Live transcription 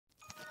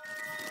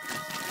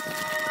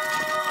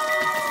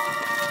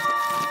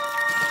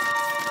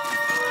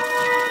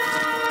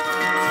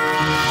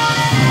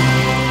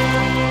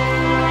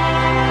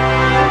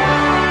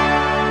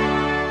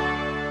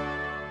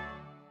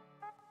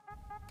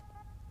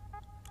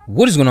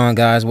What is going on,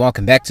 guys?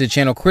 Welcome back to the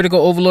channel. Critical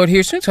Overlord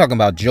here. So we're talking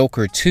about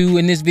Joker 2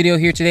 in this video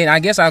here today. And I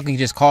guess I can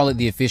just call it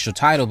the official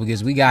title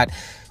because we got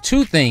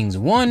two things.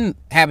 One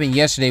happened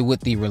yesterday with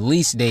the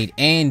release date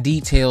and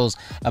details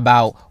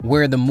about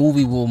where the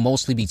movie will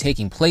mostly be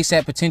taking place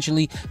at,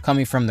 potentially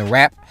coming from the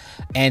Wrap.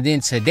 And then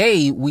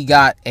today we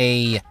got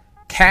a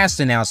cast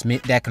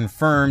announcement that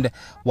confirmed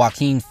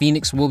Joaquin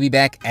Phoenix will be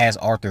back as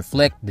Arthur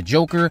Fleck, the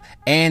Joker,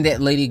 and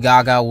that Lady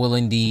Gaga will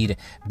indeed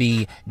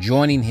be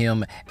joining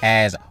him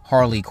as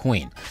Harley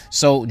Quinn.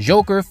 So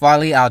Joker,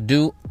 Folie à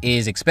Deux,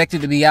 is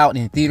expected to be out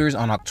in theaters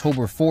on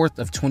October 4th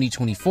of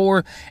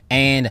 2024,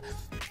 and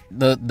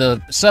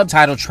the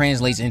subtitle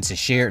translates into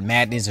Shared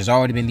Madness. There's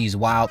already been these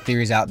wild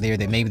theories out there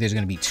that maybe there's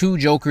going to be two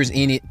Jokers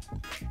in it.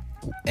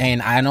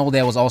 And I know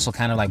that was also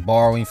kind of like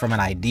borrowing from an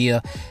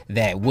idea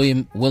that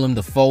Willem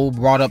Dafoe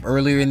brought up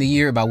earlier in the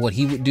year about what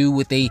he would do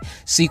with a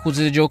sequel to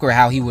the Joker, or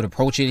how he would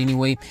approach it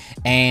anyway.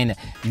 And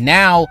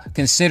now,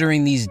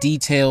 considering these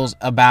details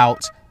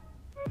about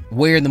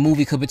where the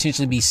movie could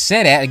potentially be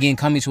set at, again,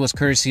 coming to us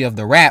courtesy of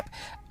the Wrap,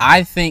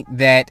 I think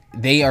that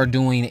they are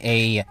doing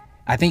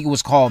I think it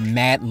was called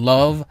Mad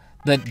Love,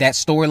 that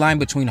storyline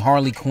between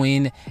Harley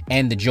Quinn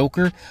and the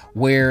Joker,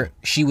 where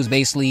she was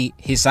basically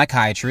his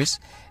psychiatrist.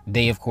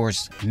 They, of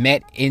course,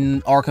 met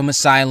in Arkham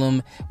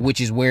Asylum,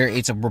 which is where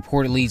it's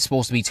reportedly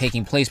supposed to be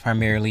taking place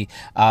primarily.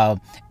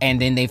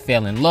 And then they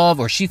fell in love,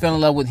 or she fell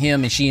in love with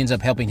him, and she ends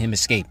up helping him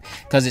escape.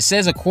 Because it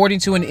says, according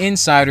to an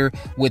insider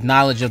with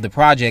knowledge of the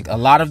project, a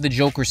lot of the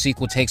Joker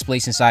sequel takes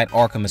place inside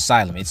Arkham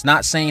Asylum. It's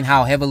not saying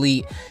how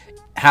heavily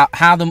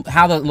how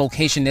the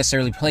location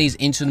necessarily plays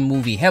into the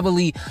movie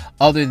heavily,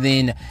 other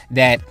than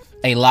that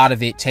a lot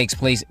of it takes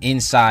place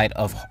inside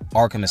of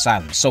Arkham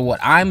Asylum. So what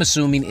I'm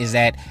assuming is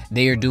that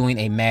they are doing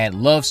a Mad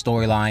Love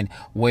storyline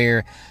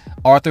where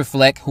Arthur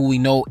Fleck, who we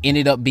know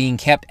ended up being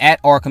kept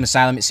at Arkham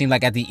Asylum, it seemed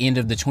like at the end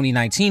of the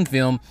 2019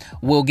 film,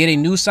 will get a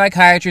new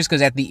psychiatrist,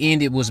 because at the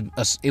end it was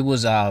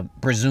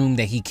presumed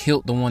that he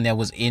killed the one that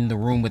was in the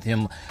room with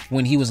him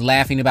when he was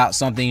laughing about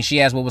something.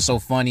 She asked what was so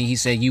funny. He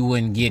said, "You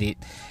wouldn't get it."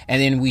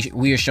 And then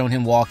we are shown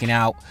him walking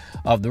out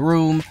of the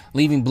room,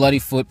 leaving bloody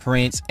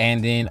footprints,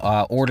 and then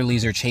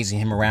orderlies are chasing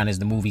him around as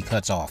the movie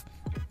cuts off.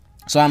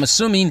 So I'm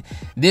assuming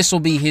this will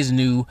be his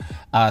new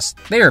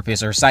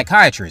therapist or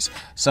psychiatrist,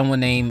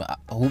 someone named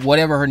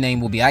whatever her name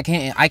will be. I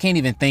can't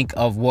even think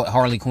of what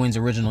Harley Quinn's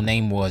original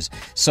name was.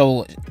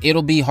 So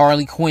it'll be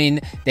Harley Quinn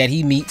that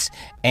he meets,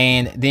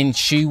 and then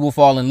she will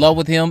fall in love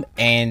with him,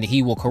 and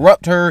he will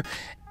corrupt her,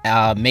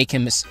 make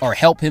him or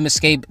help him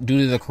escape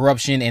due to the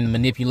corruption and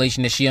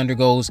manipulation that she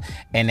undergoes,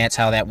 and that's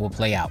how that will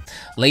play out.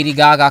 Lady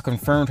Gaga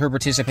confirmed her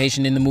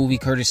participation in the movie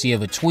courtesy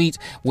of a tweet,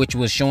 which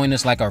was showing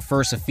us like our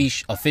first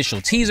official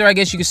teaser, I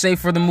guess you could say,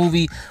 for the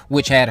movie,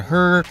 which had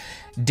her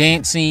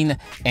dancing,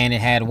 and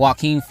it had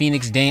Joaquin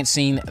Phoenix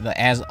dancing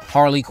as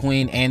Harley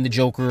Quinn and the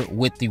Joker,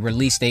 with the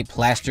release date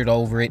plastered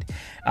over it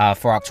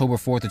for October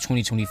 4th of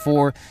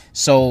 2024.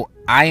 So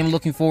I am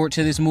looking forward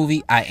to this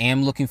movie. I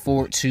am looking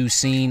forward to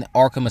seeing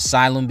Arkham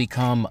Asylum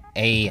become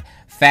a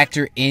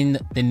factor in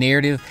the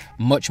narrative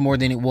much more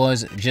than it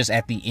was just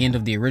at the end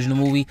of the original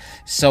movie.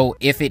 So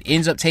if it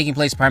ends up taking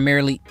place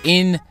primarily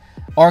in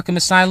Arkham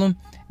Asylum,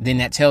 then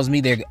that tells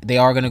me they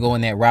are going to go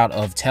in that route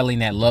of telling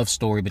that love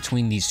story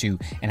between these two,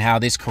 and how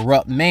this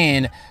corrupt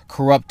man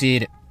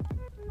corrupted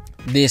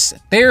this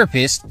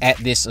therapist at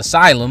this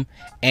asylum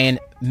and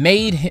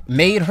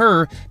made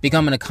her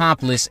become an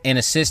accomplice and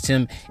assist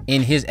him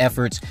in his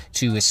efforts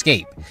to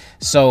escape.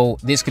 So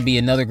this could be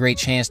another great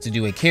chance to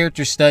do a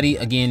character study,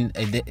 again,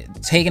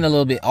 taking a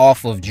little bit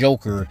off of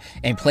Joker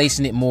and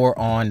placing it more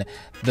on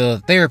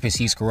the therapist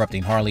he's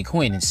corrupting, Harley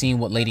Quinn, and seeing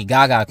what Lady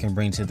Gaga can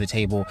bring to the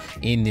table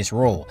in this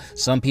role.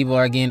 Some people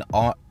are, again,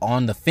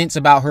 on the fence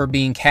about her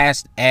being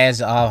cast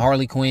as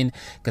Harley Quinn,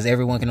 because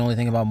everyone can only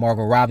think about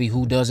Margot Robbie,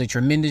 who does a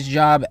tremendous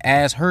job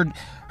as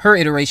her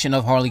iteration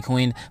of Harley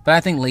Quinn, but I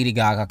think Lady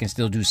Gaga can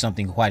still do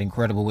something quite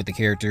incredible with the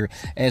character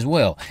as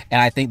well. And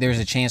I think there's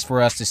a chance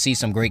for us to see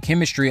some great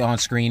chemistry on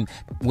screen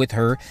with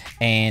her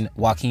and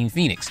Joaquin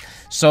Phoenix.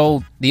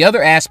 So the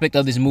other aspect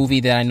of this movie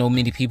that I know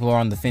many people are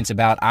on the fence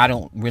about, I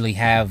don't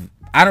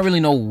really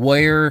know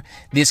where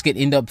this could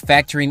end up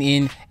factoring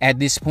in at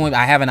this point.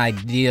 I have an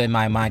idea in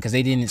my mind, because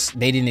they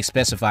didn't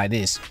specify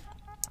this.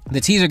 The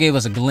teaser gave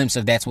us a glimpse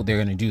of that's what they're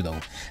going to do, though.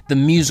 The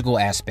musical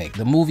aspect,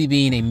 the movie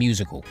being a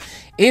musical.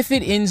 If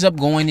it ends up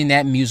going in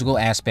that musical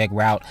aspect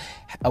route,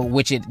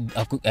 which it,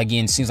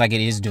 again, seems like it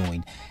is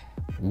doing,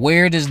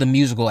 where does the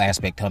musical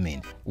aspect come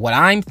in? What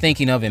I'm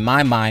thinking of in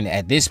my mind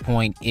at this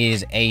point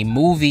is a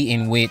movie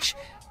in which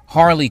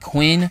Harley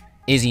Quinn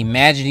is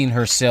imagining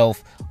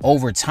herself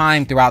over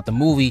time throughout the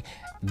movie,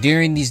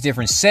 during these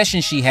different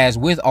sessions she has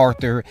with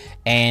Arthur,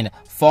 and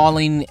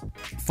falling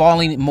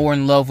more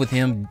in love with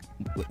him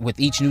with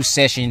each new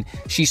session.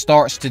 She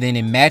starts to then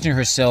imagine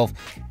herself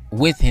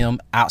with him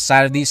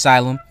outside of the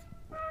asylum,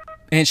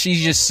 and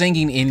she's just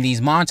singing in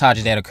these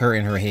montages that occur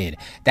in her head.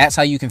 That's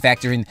how you can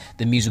factor in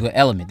the musical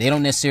element. They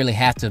don't necessarily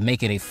have to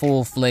make it a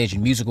full-fledged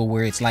musical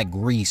where it's like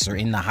Grease or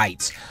In the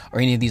Heights or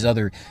any of these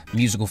other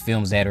musical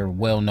films that are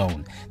well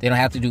known. They don't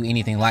have to do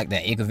anything like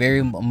that. It could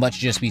very much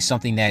just be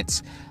something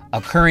that's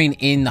occurring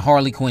in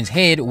Harley Quinn's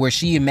head, where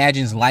she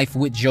imagines life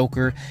with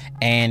Joker,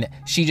 and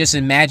she just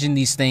imagined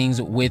these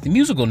things with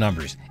musical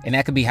numbers, and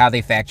that could be how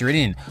they factor it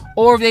in.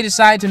 Or if they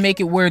decide to make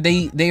it where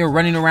they are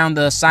running around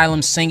the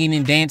asylum singing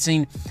and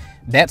dancing,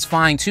 that's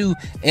fine too.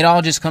 It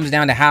all just comes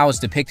down to how it's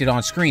depicted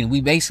on screen.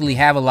 We basically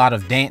have a lot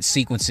of dance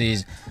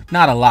sequences,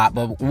 not a lot,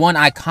 but one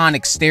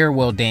iconic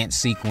stairwell dance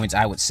sequence,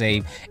 I would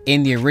say,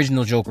 in the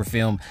original Joker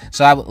film.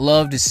 So I would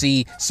love to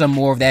see some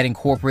more of that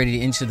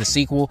incorporated into the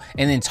sequel.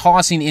 And then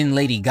tossing in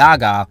Lady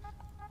Gaga,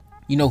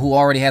 you know, who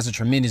already has a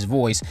tremendous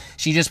voice.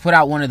 She just put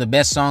out one of the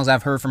best songs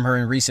I've heard from her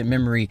in recent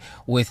memory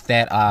with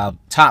that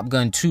Top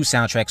Gun 2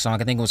 soundtrack song.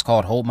 I think it was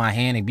called Hold My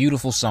Hand, a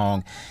beautiful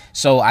song.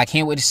 So I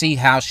can't wait to see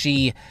how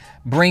she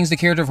brings the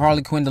character of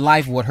Harley Quinn to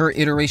life, what her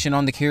iteration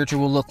on the character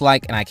will look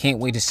like, and I can't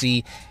wait to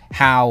see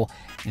how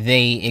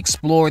they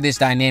explore this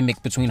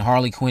dynamic between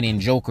Harley Quinn and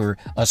Joker,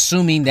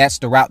 assuming that's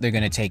the route they're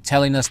going to take,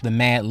 telling us the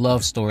mad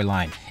love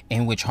storyline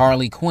in which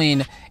Harley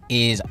Quinn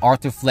is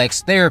Arthur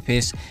Fleck's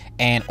therapist,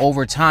 and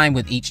over time,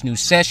 with each new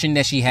session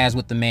that she has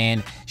with the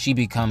man, she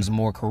becomes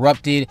more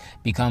corrupted,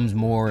 becomes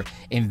more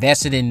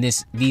invested in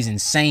these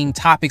insane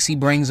topics he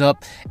brings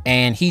up,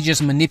 and he's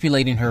just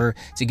manipulating her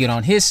to get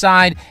on his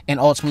side, and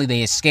ultimately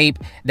they escape.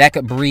 That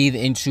could breathe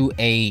into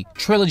a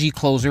trilogy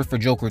closer for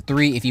Joker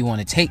 3 if you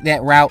want to take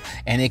that route,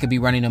 and they could be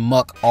running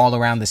amok all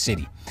around the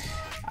city.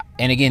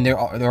 And again, there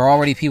are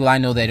already people I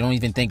know that don't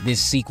even think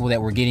this sequel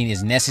that we're getting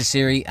is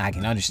necessary. I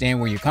can understand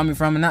where you're coming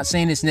from. I'm not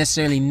saying it's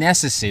necessarily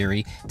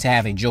necessary to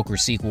have a Joker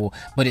sequel,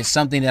 but it's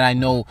something that I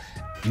know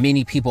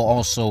many people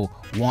also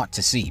want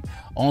to see,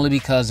 only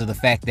because of the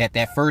fact that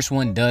that first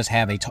one does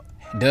have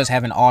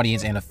an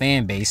audience and a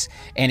fan base,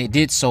 and it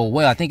did so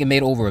well. I think it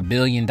made over $1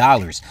 billion.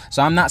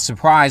 So I'm not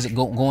surprised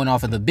going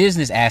off of the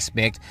business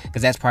aspect,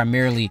 because that's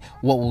primarily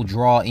what will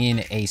draw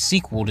in a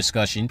sequel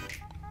discussion.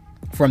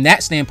 From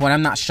that standpoint,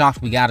 I'm not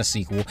shocked we got a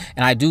sequel,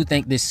 and I do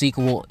think this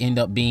sequel will end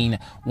up being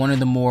one of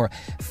the more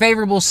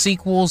favorable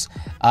sequels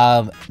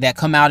that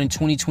come out in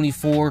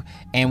 2024,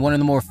 and one of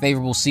the more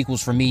favorable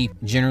sequels for me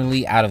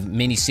generally out of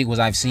many sequels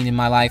I've seen in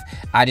my life.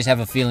 I just have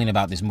a feeling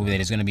about this movie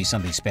that it's going to be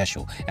something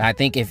special, and I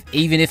think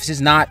even if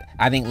it's not,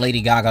 I think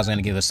Lady Gaga is going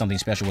to give us something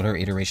special with her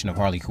iteration of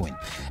Harley Quinn.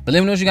 But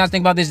let me know what you guys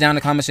think about this down in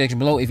the comment section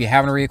below. If you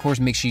haven't already, of course,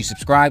 make sure you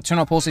subscribe, turn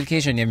on post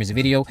notifications, never miss a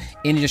video.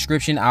 In the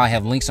description, I'll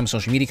have links to some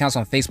social media accounts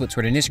on Facebook,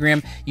 Twitter, and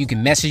Instagram. You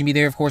can message me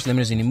there, of course. Let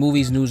me know any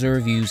movies, news, or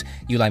reviews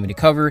you'd like me to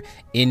cover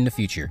in the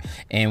future.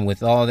 And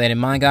with all that in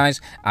mind, guys,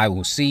 I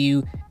will see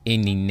you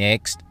in the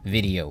next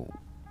video.